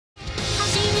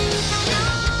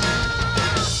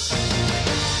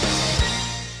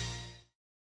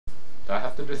Do I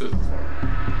have to do this before?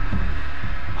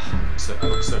 Oh, I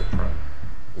look so pro.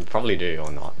 You probably do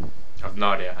or not. I have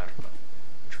no idea how to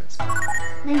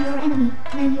play. Know your enemy.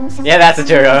 Know yourself. Yeah, that's a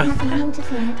tutorial. Nothing more to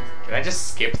fear. Can I just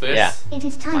skip this? Yeah. It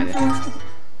is time for us to.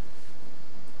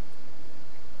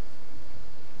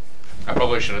 I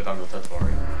probably should have done the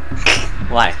tutorial.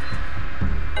 Why?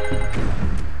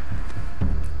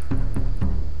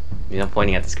 You're not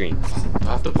pointing at the screen. I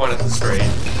have to point at the screen.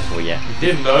 Oh yeah.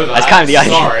 Didn't know that. That's kind of the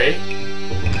idea. Sorry.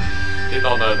 Did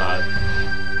not know that.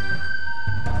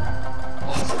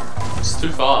 Oh, it's too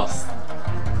fast.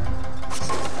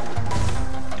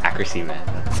 Accuracy, man.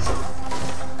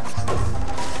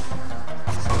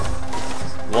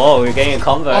 Whoa, we're getting a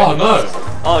combo. Oh no!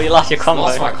 Oh, you lost your combo.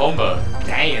 Lost my combo.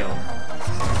 Damn.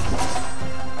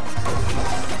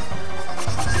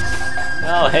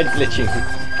 Oh, head glitching.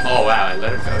 Oh wow, I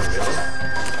let him go, really?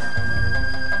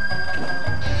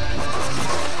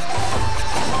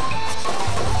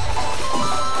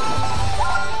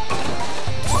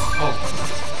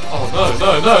 Oh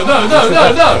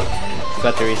no!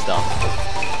 Forgot to restart.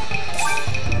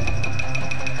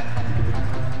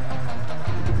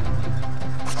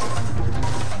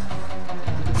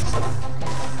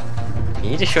 Can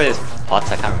you just show this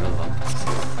pots? I can't remember.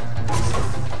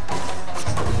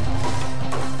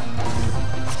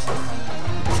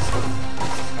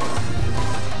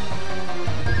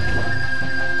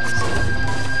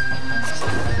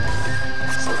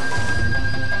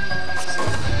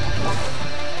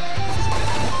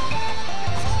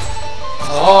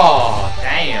 Oh,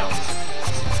 damn.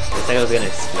 Looks like it was gonna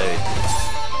explode.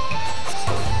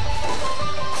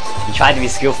 You tried to be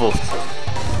skillful.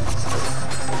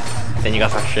 Then you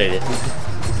got frustrated.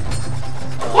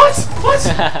 What? What?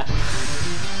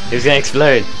 It was gonna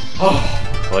explode. Oh,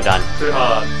 Well done. too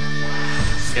hard.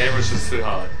 This game was just too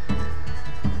hard.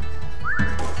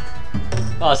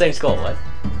 Oh, same score, what?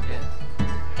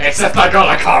 Yeah. Except I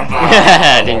got a combo!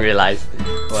 I didn't realize.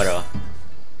 Whatever.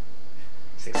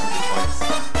 600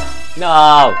 points.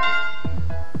 No!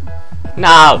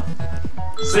 No!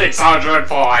 600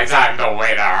 points, I'm the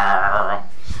winner!